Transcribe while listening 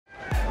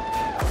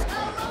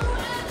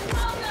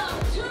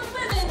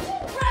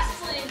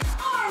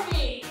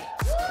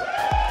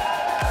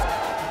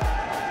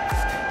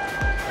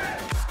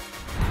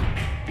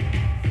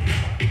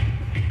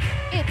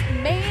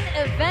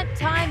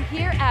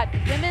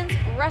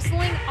women's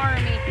wrestling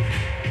army.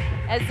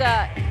 As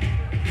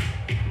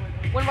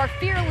one of our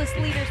fearless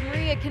leaders,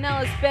 Maria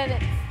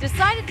Kanellis-Bennett,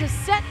 decided to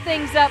set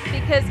things up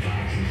because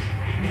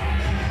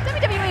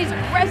WWE's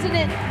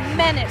resident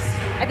menace,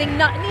 I think,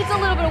 needs a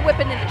little bit of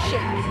whipping into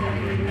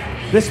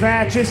shape. This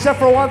match is set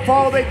for one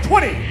fall with a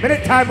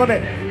 20-minute time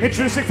limit.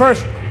 Introducing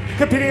first,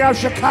 competing out of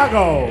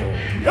Chicago,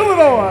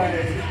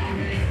 Illinois,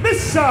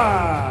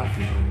 Missa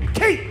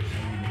Kate.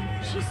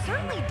 She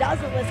certainly does,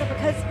 Alyssa,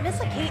 because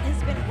Missa Kate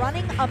has been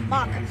running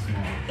amok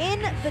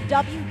in the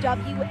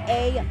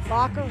WWA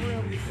locker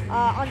room.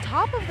 On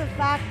top of the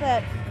fact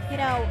that, you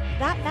know,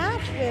 that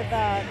match with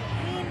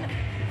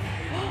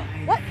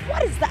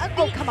what is that?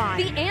 Oh, come on.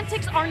 The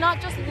antics are not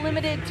just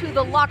limited to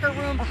the locker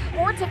room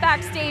or to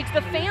backstage.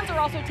 The fans are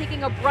also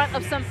taking a brunt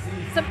of some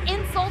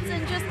insults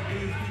and just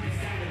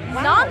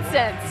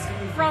nonsense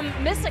from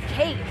Missa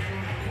Kate.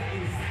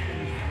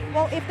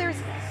 Well, if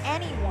there's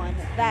anyone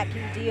that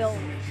can deal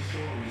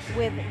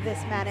with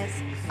this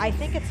menace, I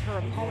think it's her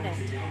opponent,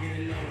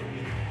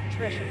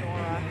 Trish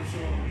Adora.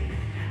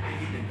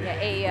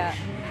 Yeah,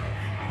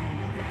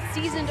 a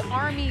seasoned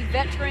Army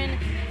veteran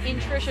in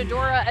Trish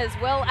Adora, as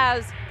well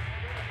as,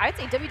 I'd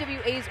say,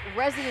 WWA's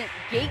resident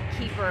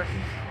gatekeeper.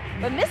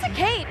 But Missa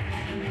Kate,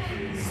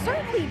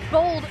 certainly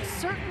bold,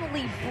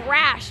 certainly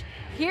brash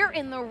here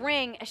in the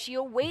ring as she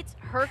awaits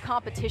her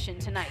competition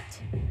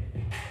tonight.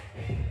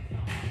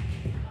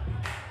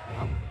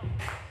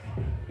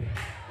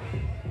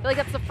 I feel like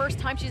that's the first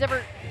time she's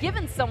ever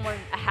given someone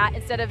a hat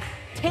instead of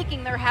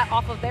taking their hat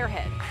off of their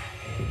head.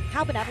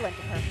 How benevolent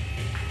of her.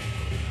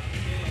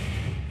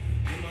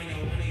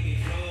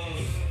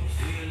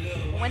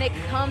 When it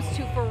comes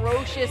to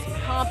ferocious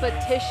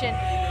competition,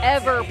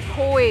 ever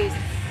poised,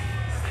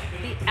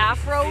 the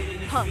Afro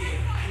Punk.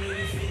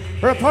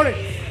 Her opponent,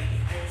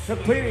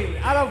 completing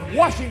out of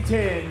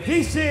Washington,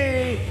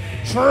 D.C.,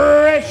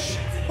 Trish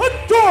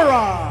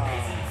Adora.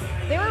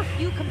 There are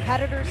few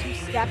competitors who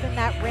step in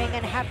that ring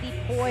and have the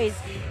poise,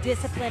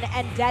 discipline,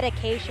 and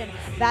dedication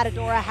that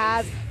Adora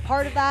has.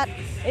 Part of that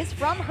is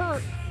from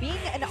her being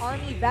an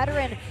Army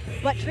veteran,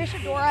 but Trish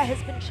Adora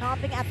has been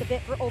chomping at the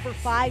bit for over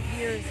 5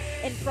 years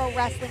in pro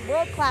wrestling.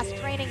 World-class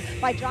training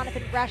by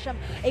Jonathan Gresham,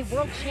 a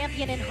world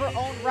champion in her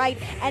own right,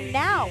 and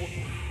now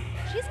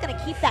she's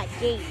gonna keep that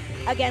gate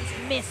against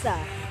Missa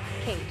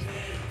Kate.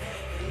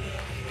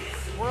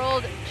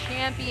 World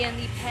champion,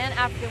 the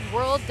Pan-African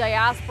World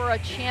Diaspora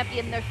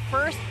champion, the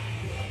first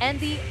and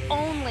the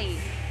only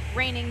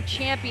reigning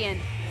champion,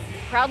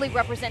 proudly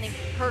representing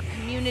her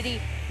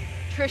community.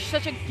 Trish,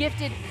 such a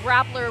gifted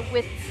grappler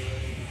with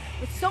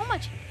so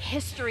much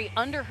history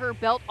under her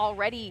belt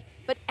already,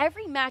 but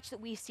every match that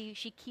we see,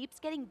 she keeps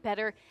getting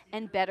better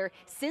and better.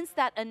 Since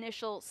that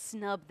initial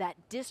snub, that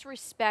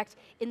disrespect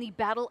in the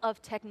Battle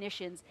of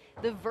Technicians,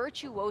 the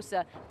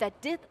virtuosa, that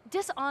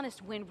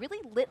dishonest win really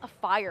lit a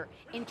fire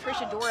in Trish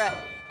Adora,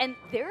 and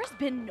there's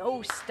been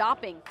no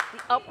stopping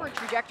the upward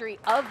trajectory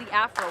of the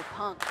Afro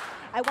Punk.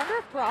 I wonder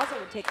if Peraza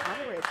would take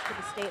umbrage to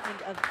the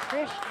statement of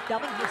Trish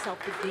dubbing herself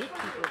the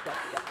gatekeeper of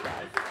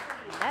WWA.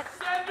 That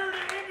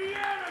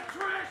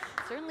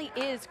certainly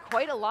is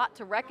quite a lot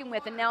to reckon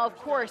with. And now, of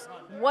course,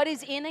 what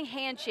is in a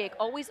handshake?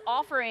 Always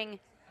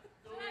offering.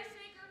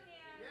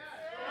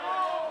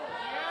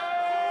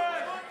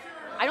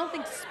 I don't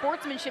think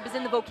sportsmanship is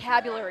in the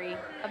vocabulary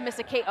of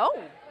Missa Kate. Oh,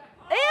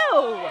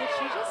 ew! Did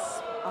she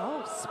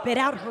just, spit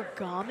out her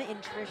gum in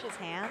Trish's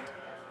hand?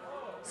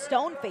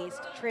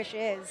 Stone-faced Trish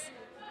is.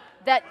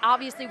 That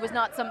obviously was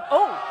not some,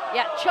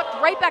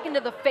 chucked right back into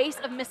the face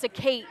of Missa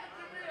Kate.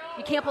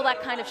 You can't pull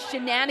that kind of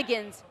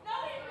shenanigans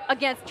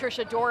against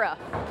Trish Adora.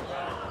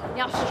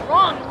 Now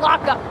strong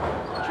lockup.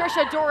 Trish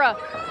Adora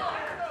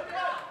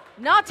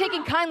not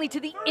taking kindly to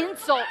the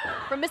insult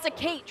from Missa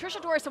Kate. Trish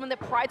Adora is someone that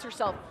prides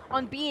herself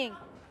on being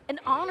an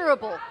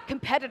honorable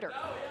competitor.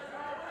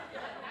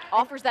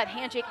 Offers that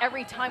handshake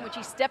every time when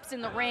she steps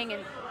in the ring,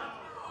 and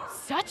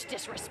such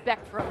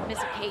disrespect from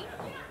Missa Kate.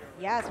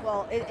 Yes,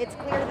 well, it's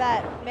clear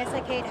that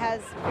Missa Kate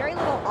has very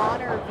little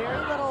honor,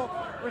 very little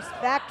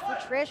respect for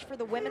Trish, for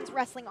the Women's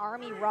Wrestling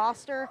Army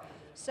roster.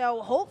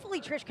 So hopefully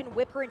Trish can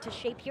whip her into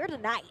shape here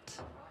tonight.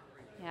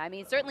 Yeah, I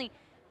mean, certainly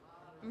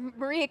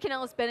Maria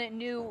Kanellis-Bennett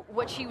knew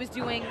what she was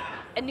doing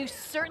and knew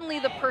certainly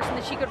the person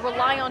that she could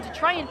rely on to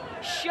try and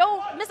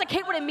show Missa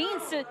Kate what it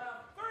means to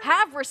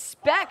have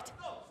respect.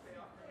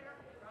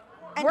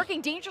 And working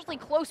dangerously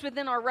close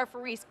within our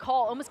referee's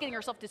call, almost getting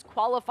herself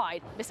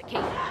disqualified, Missa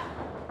Kate.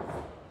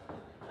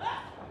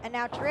 And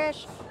now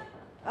Trish,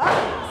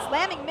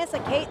 slamming Missa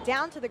Kate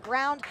down to the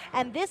ground,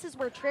 and this is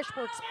where Trish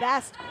works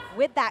best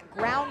with that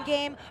ground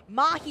game.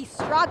 Mahi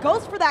Stra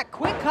goes for that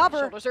quick cover.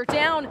 Shoulders are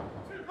down.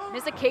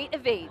 Missa Kate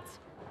evades.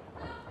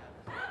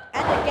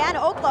 And again,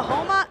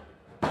 Oklahoma,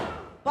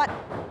 but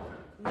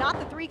not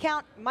the 3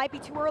 count. Might be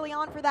too early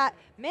on for that.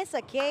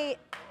 Missa Kate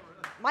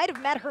might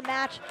have met her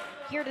match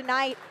here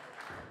tonight.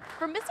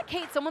 For Missa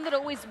Kate, someone that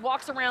always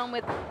walks around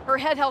with her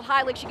head held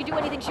high like she can do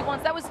anything she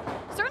wants, that was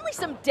certainly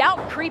some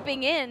doubt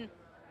creeping in.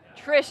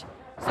 Trish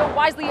so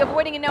wisely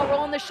avoiding and now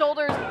rolling the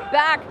shoulders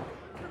back,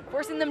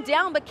 forcing them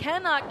down, but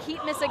cannot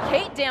keep Missa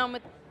Kate down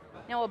with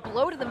Now a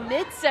blow to the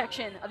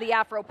midsection of the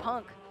Afro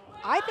Punk.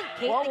 I think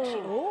Kate thinks she,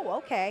 Whoa. oh,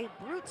 okay.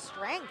 Brute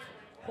strength.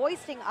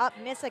 Hoisting up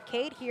Missa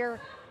Kate here.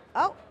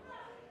 Oh,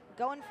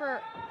 going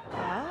for,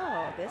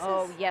 oh, this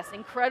is. Yes,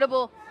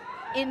 incredible,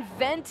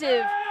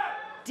 inventive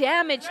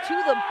damage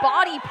to the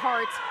body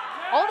parts.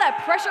 All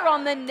that pressure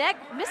on the neck.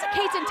 Missa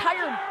Kate's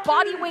entire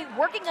body weight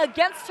working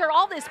against her.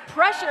 All this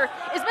pressure.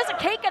 Is Missa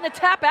Kate gonna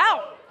tap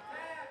out?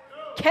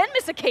 Can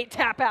Missa Kate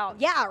tap out?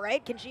 Yeah,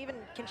 right. Can she even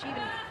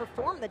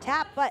perform the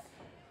tap? But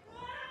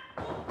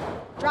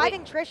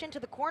driving Trish into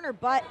the corner,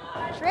 but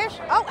Trish,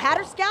 oh, had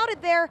her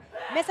scouted there.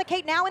 Missa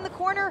Kate now in the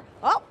corner.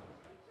 Oh,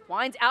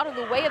 Winds out of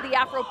the way of the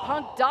Afro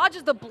Punk,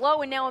 dodges the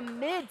blow, and now a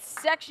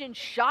midsection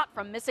shot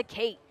from Missa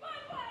Kate.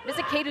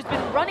 Missa Kate has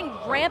been running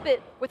rampant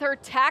with her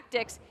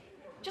tactics,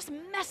 just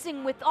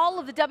messing with all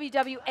of the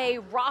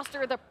WWA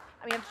roster.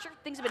 I mean, I'm sure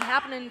things have been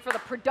happening for the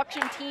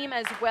production team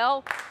as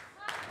well.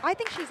 I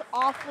think she's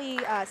awfully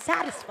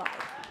satisfied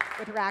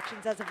with her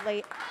actions as of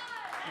late.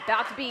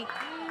 About to be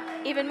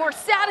even more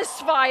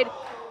satisfied,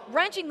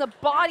 wrenching the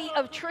body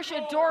of Trish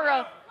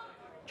Adora,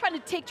 trying to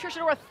take Trish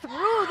Adora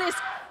through this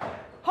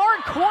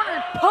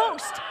hard-cornered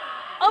post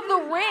of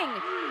the ring.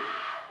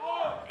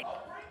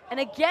 And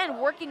again,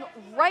 working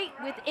right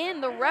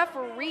within the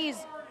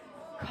referee's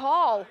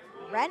call.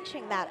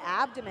 Wrenching that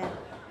abdomen.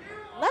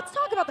 Let's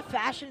talk about the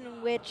fashion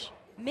in which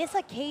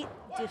Missa Kate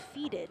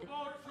defeated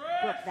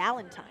Brooke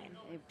Valentine.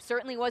 It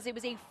certainly was. It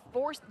was a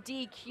forced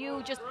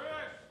DQ. Just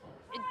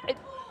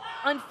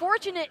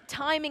unfortunate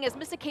timing as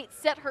Missa Kate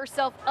set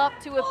herself up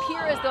to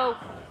appear as though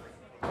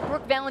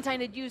Brooke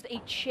Valentine had used a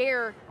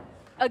chair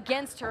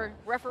against her.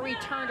 Referee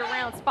turned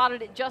around,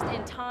 spotted it just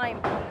in time.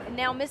 And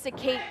now Missa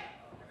Kate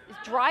is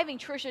driving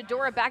Trish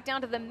Adora back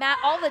down to the mat.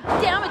 All the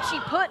damage she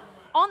put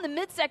on the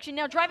midsection,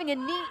 now driving a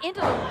knee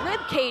into the rib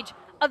cage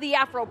of the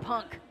Afro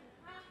Punk.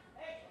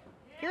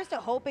 Here's to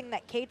hoping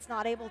that Kate's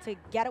not able to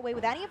get away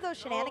with any of those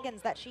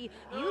shenanigans that she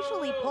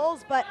usually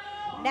pulls, but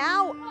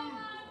now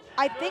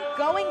I think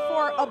going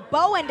for a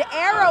bow and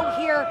arrow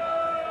here.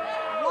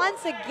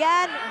 Once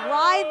again,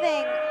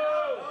 writhing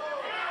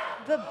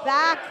the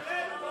back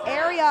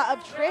area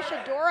of Trish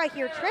Adora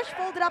here. Trish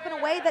folded up in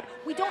a way that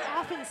we don't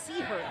often see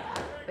her.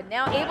 But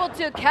now able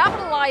to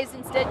capitalize,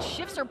 instead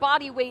shifts her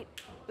body weight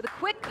with a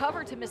quick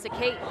cover to Missa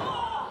Kate.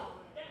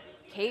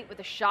 Kate with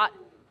a shot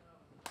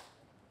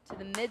to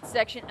the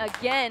midsection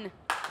again.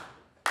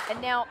 And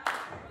now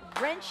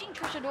wrenching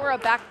Trish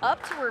Adora back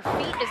up to her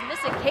feet is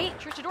Missa Kate.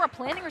 Trish Adora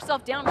planting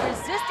herself down,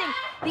 resisting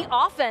the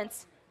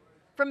offense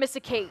from Missa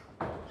Kate.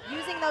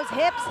 Using those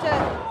hips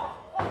to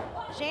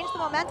change the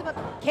momentum of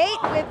Kate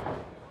with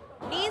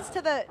knees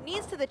to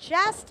the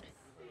chest.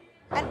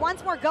 And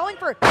once more going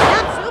for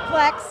that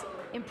suplex.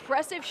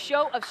 Impressive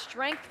show of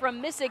strength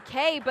from Missa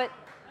Kate, but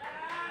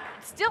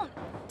still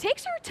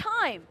takes her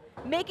time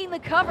making the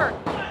cover,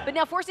 but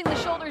now forcing the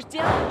shoulders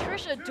down.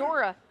 Trish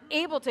Adora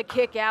able to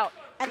kick out.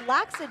 And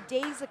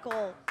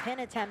lackadaisical pin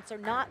attempts are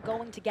not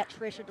going to get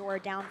Trish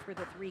Adora down for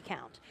the 3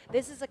 count.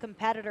 This is a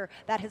competitor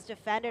that has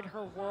defended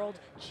her world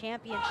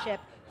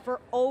championship for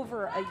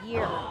over a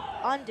year,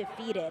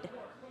 undefeated.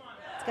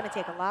 It's going to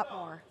take a lot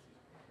more.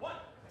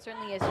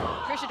 Certainly is.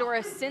 Trish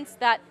Adora, since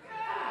that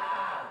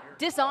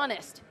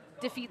dishonest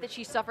defeat that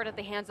she suffered at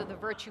the hands of the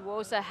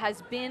Virtuosa,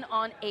 has been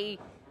on a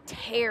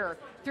tear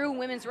through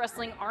Women's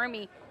Wrestling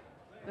Army.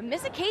 But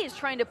Missa Kate is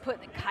trying to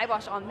put the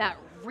kibosh on that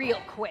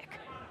real quick.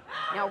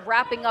 Now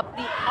wrapping up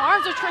the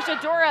arms of Trish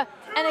Adora,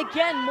 and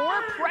again,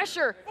 more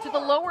pressure to the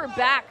lower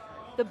back.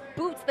 The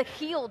boots, the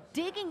heel,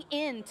 digging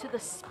into the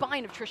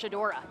spine of Trish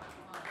Adora.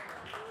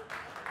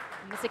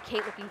 Missa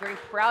Kate looking very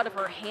proud of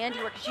her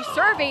handiwork. She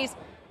surveys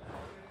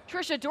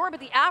Trish Adora, but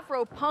the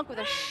Afro Punk with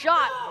a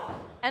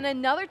shot and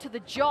another to the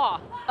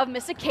jaw of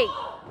Missa Kate.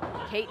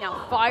 Kate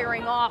now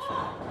firing off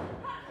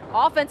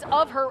offense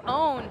of her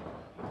own.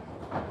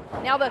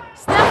 Now the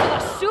snap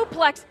of a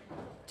suplex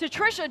to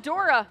Trish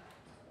Adora.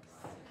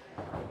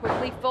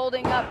 Quickly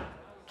folding up,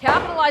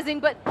 capitalizing,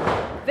 but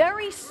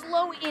very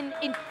slow in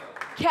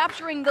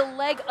capturing the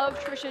leg of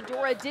Trish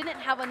Adora. Didn't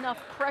have enough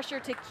pressure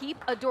to keep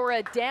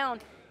Adora down.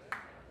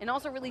 And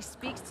also really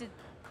speaks to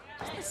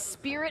just the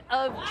spirit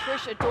of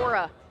Trish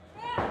Adora.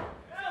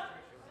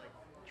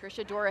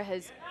 Trish Adora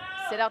has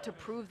set out to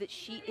prove that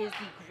she is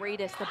the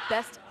greatest, the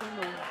best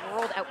in the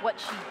world at what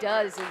she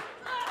does,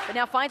 but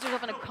now finds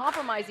herself in a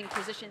compromising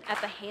position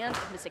at the hands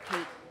of Missa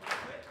Kate.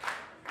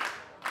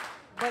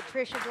 But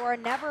Trish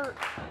Adora never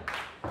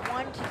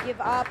one to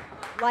give up.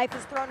 Life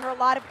has thrown her a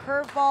lot of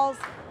curveballs,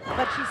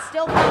 but she's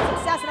still found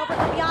success and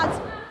overcome the odds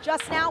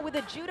just now with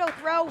a judo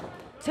throw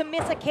to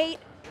Missa Kate.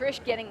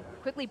 Trish getting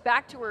quickly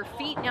back to her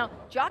feet, now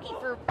jockeying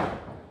for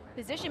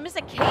position.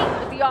 Missa Kate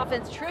with the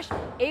offense. Trish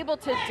able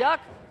to duck,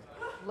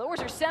 lowers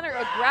her center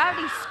of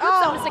gravity,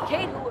 scoops on Missa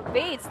Kate, who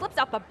evades, slips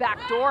out the back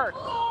door.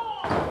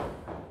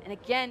 And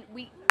again,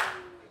 we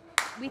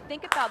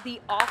think about the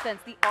offense,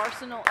 the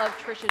arsenal of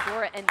Trish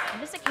Adora, and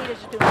Missa Kate has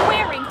just been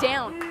wearing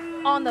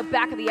down on the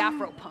back of the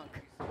Afro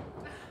Punk.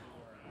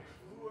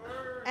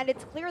 And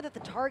it's clear that the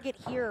target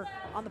here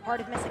on the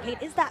part of Missa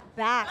Kate is that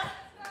back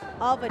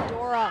of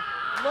Adora,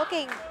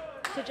 looking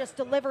to just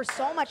deliver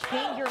so much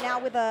pain here now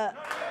with a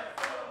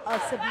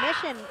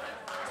submission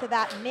to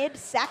that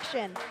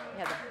midsection.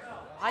 Yeah, the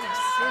body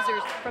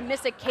scissors from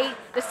Missa Kate,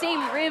 the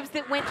same ribs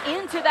that went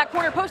into that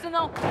corner post, and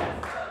though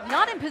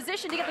not in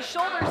position to get the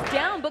shoulders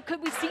down, but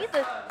could we see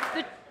the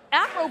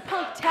Afro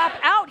Punk tap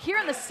out here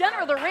in the center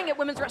of the ring at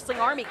Women's Wrestling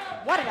Army?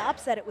 What an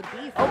upset it would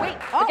be. Oh wait,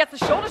 but gets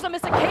the shoulders of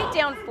Missa Kate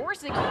down,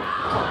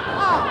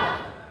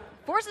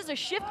 forces a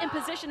shift in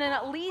position and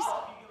at least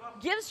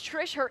gives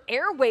Trish her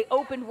airway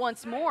open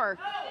once more.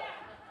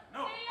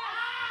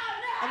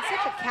 And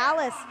such a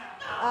callous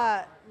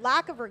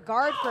lack of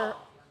regard for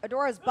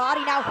Adora's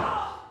body.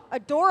 Now,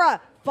 Adora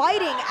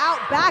fighting out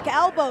back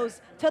elbows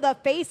to the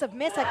face of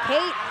Missa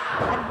Kate.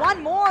 And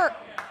one more,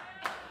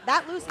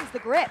 that loosens the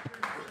grip.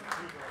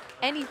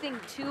 Anything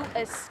to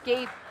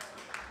escape.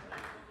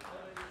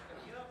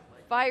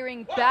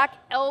 Firing back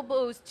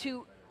elbows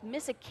to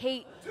Missa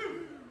Kate.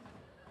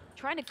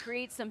 Trying to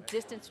create some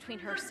distance between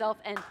herself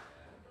and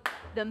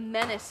the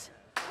menace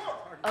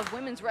of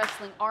Women's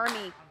Wrestling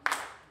Army.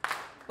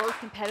 Both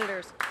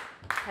competitors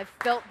have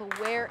felt the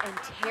wear and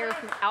tear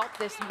throughout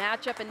this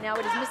matchup, and now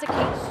it is Missa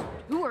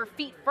Kate to her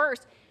feet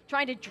first,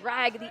 trying to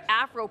drag the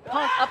Afro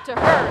Punk up to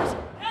hers.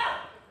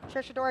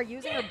 Trish Adora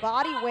using her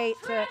body weight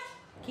to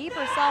keep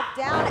herself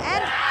down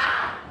and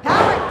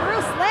powering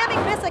through,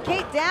 slamming Missa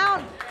Kate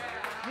down.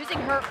 Using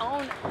her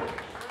own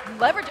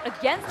leverage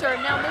against her,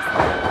 and now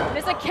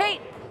Missa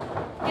Kate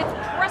gets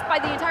pressed by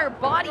the entire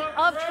body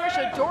of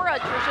Trish Adora.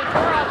 Trish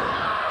Adora,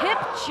 hip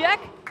check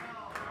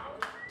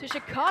to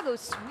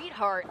Chicago's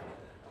sweetheart.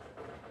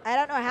 I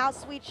don't know how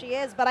sweet she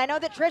is, but I know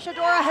that Trish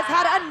Adora has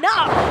had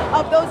enough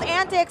of those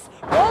antics.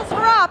 Rolls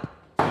her up.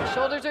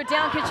 Shoulders are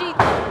down because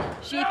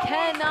she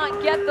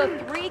cannot get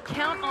the 3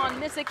 count on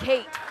Missa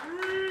Kate.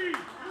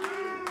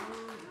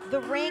 The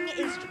ring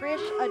is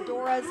Trish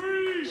Adora's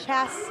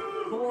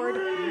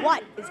chessboard.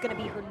 What is going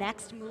to be her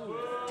next move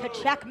to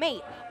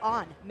checkmate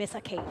on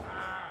Missa Kate?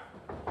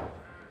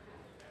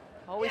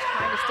 Always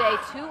trying to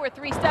stay 2 or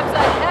 3 steps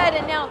ahead,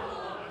 and now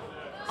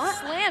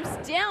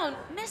slams down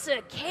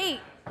Missa Kate,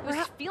 who's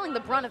feeling the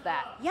brunt of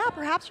that. Yeah,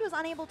 perhaps she was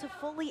unable to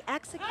fully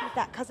execute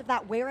that because of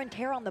that wear and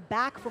tear on the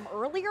back from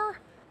earlier.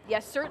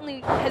 Yes,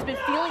 certainly has been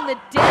feeling the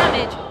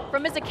damage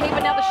from Missa Kate,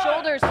 but now the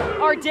shoulders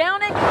are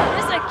down, and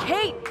Missa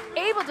Kate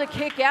able to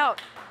kick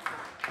out.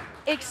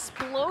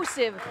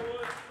 Explosive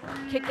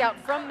kick out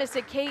from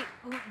Missa Kate,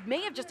 who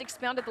may have just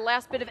expounded the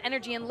last bit of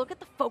energy, and look at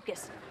the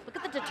focus. Look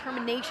at the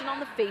determination on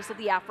the face of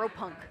the Afro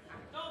Punk.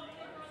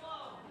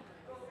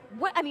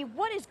 What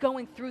is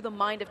going through the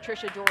mind of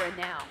Trish Adora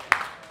now?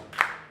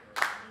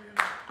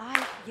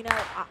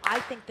 I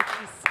think that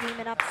she's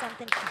scheming up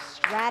something, she's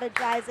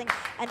strategizing,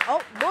 and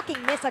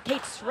looking Missa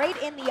Kate straight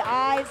in the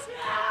eyes,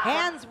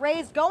 hands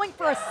raised, going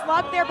for a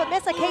slug there, but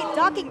Missa Kate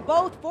ducking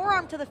both,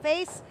 forearm to the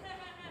face.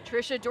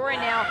 Trish Adora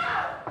now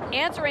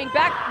answering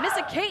back.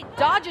 Missa Kate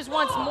dodges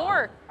once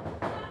more,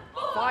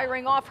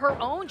 firing off her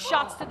own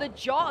shots to the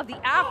jaw of the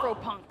Afro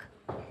Punk.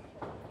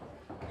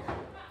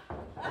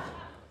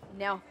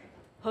 Now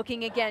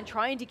hooking again,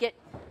 trying to get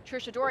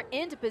Trish Adora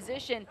into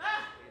position.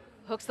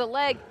 Hooks the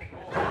leg.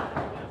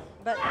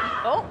 But,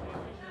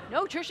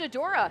 no, Trish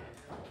Adora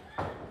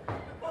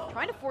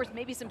trying to force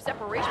maybe some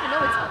separation, but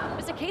no,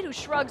 it's Missa Kate who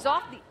shrugs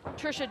off the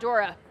Trish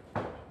Adora.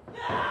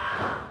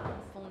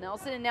 Full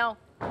Nelson, and now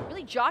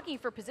really jockeying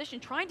for position,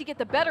 trying to get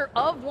the better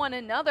of one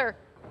another.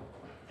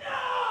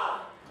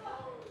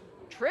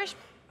 Trish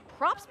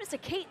props Missa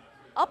Kate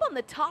up on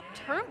the top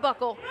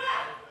turnbuckle.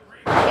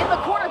 In the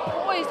corner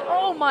poised,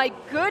 oh my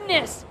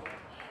goodness.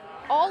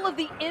 All of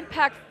the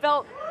impact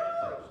felt.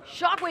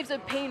 Shockwaves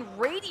of pain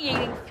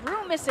radiating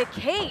through Missa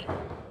Kate.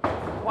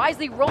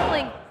 Wisely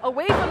rolling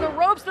away from the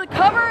ropes to the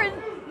cover, and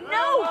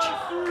no!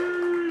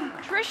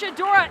 Trish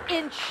Adora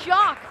in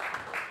shock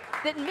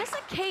that Missa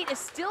Kate is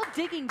still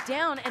digging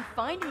down and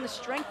finding the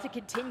strength to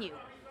continue.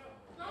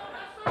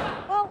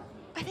 Well,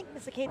 I think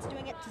Missa Kate's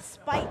doing it to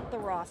spite the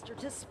roster,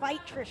 to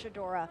spite Trish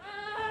Adora.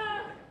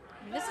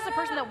 This is a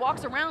person that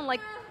walks around like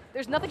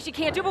there's nothing she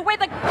can't do, but wait,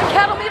 the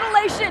cattle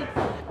mutilation!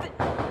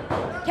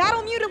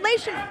 Cattle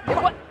mutilation!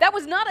 That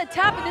was not a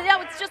tap, and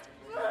now it's just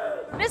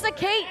Missa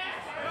Kate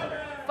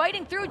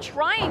fighting through,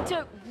 trying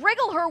to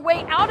wriggle her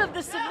way out of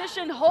the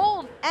submission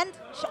hold, and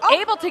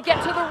able to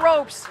get to the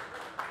ropes.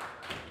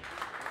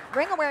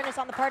 Ring awareness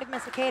on the part of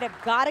Missa Kate,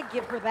 I've got to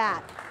give her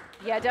that.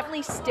 Yeah,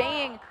 definitely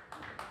staying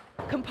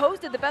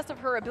composed to the best of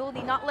her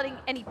ability, not letting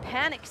any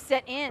panic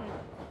set in.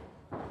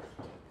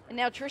 And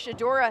now Trish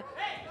Adora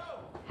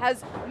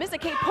has Missa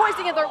Kate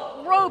poising at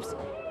the ropes.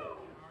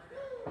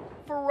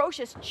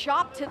 Ferocious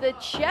chop to the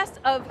chest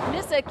of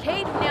Missa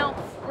Kate, who now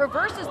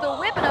reverses the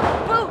whip, and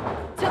a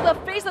boot to the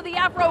face of the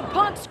Afro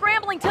Punk,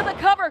 scrambling to the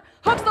cover,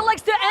 hooks the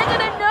legs to end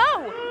it, and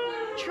no!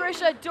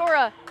 Trish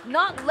Adora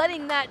not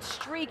letting that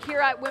streak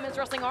here at Women's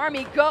Wrestling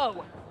Army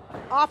go.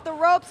 Off the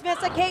ropes,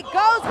 Missa Kate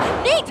goes,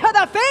 knee to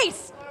the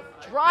face!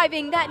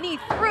 Driving that knee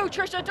through,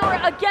 Trish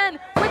Adora again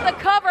with the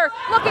cover,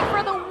 looking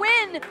for the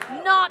win,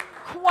 not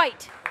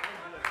quite.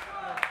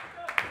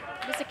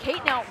 Missa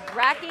Kate now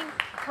racking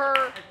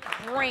her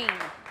brain.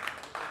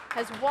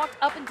 has walked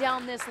up and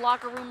down this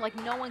locker room like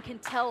no one can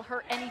tell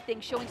her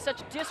anything, showing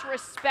such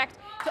disrespect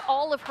to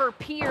all of her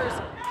peers.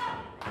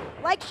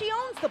 Like she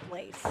owns the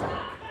place.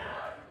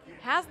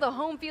 Has the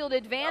home field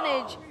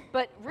advantage,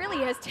 but really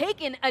has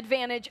taken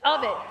advantage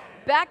of it.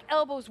 Back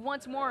elbows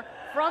once more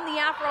from the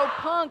Afro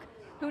Punk,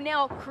 who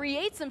now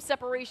creates some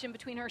separation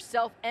between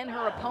herself and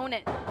her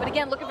opponent. But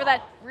again, looking for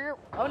that rear,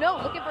 oh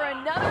no, looking for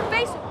another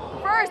face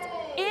first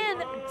in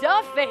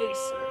the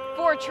face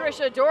for Trish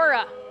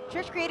Adora.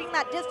 Trish creating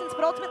that distance,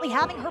 but ultimately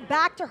having her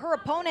back to her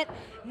opponent.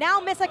 Now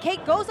Missa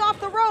Kate goes off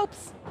the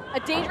ropes. A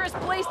dangerous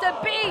place to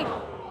be.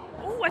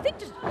 Ooh, I think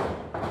just,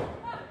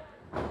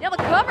 now the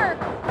cover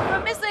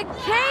from Missa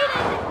Kate,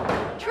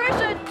 and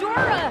Trish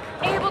Adora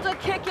able to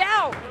kick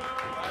out.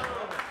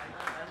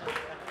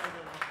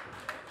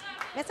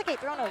 Missa Kate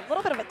throwing a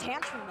little bit of a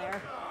tantrum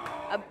there.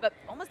 But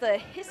almost a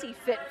hissy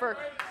fit for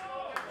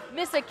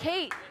Missa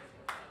Kate,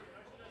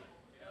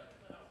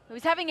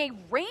 who's having a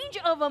range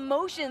of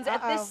emotions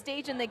at this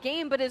stage in the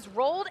game, but is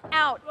rolled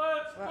out,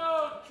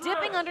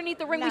 dipping underneath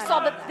the ring. We saw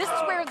that this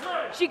is where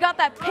she got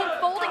that pink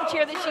folding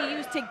chair that she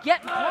used to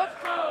get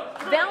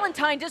Brooke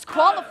Valentine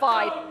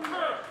disqualified.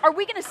 Are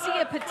we going to see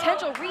a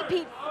potential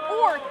repeat,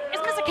 or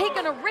is Missa Kate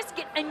going to risk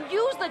it and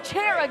use the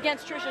chair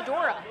against Trish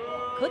Adora?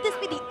 Could this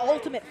be the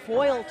ultimate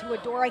foil to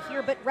Adora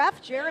here? But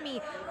ref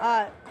Jeremy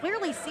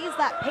clearly sees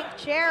that pink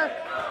chair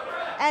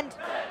and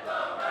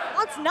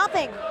wants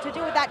nothing to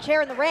do with that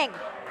chair in the ring.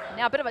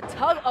 Now a bit of a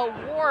tug of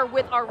war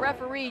with our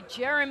referee,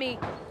 Jeremy.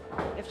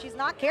 If she's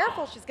not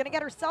careful, she's going to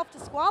get herself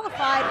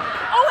disqualified.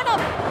 Oh, and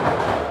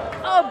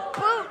a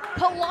boot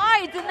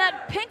collides, and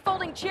that pink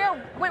folding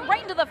chair went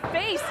right into the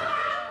face.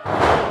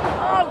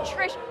 Oh,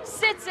 Trish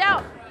sits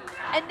out,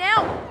 and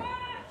now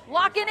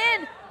locking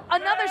in,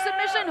 another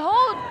submission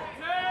hold.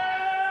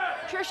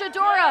 Trish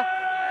Adora.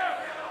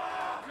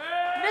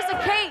 Missa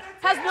Kate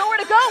has nowhere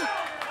to go.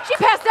 She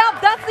passed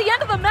out. That's the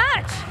end of the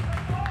match.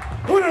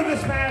 Winner of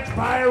this match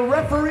by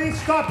referee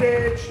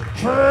stoppage,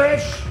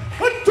 Trish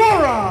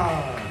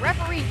Adora.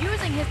 Referee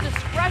using his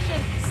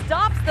discretion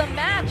stops the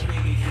match.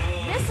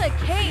 Missa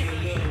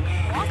Kate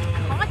lost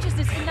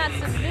consciousness in that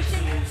submission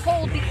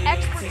hold, the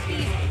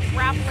expertise,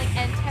 grappling,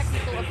 and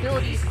technical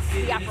abilities of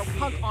the Afro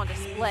Punk on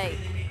display.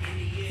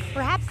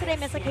 Perhaps today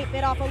Missa Kate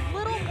bit off a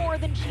little more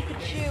than she could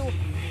chew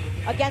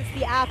against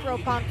the Afro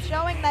Punk,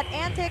 showing that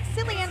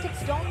silly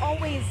antics don't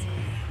always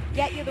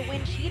get you the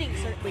win. Cheating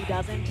certainly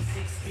doesn't.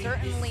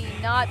 Certainly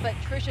not, but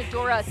Trish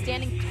Adora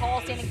standing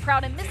tall, standing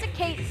proud, and Missa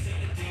Kate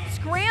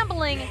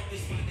scrambling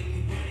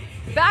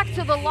back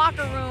to the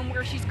locker room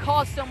where she's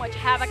caused so much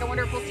havoc. I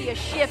wonder if we'll see a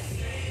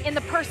shift in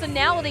the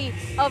personality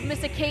of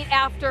Missa Kate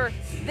after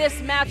this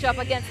matchup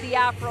against the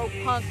Afro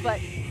Punk, but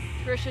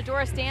Trish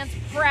Adora stands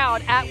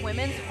proud at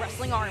Women's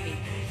Wrestling Army.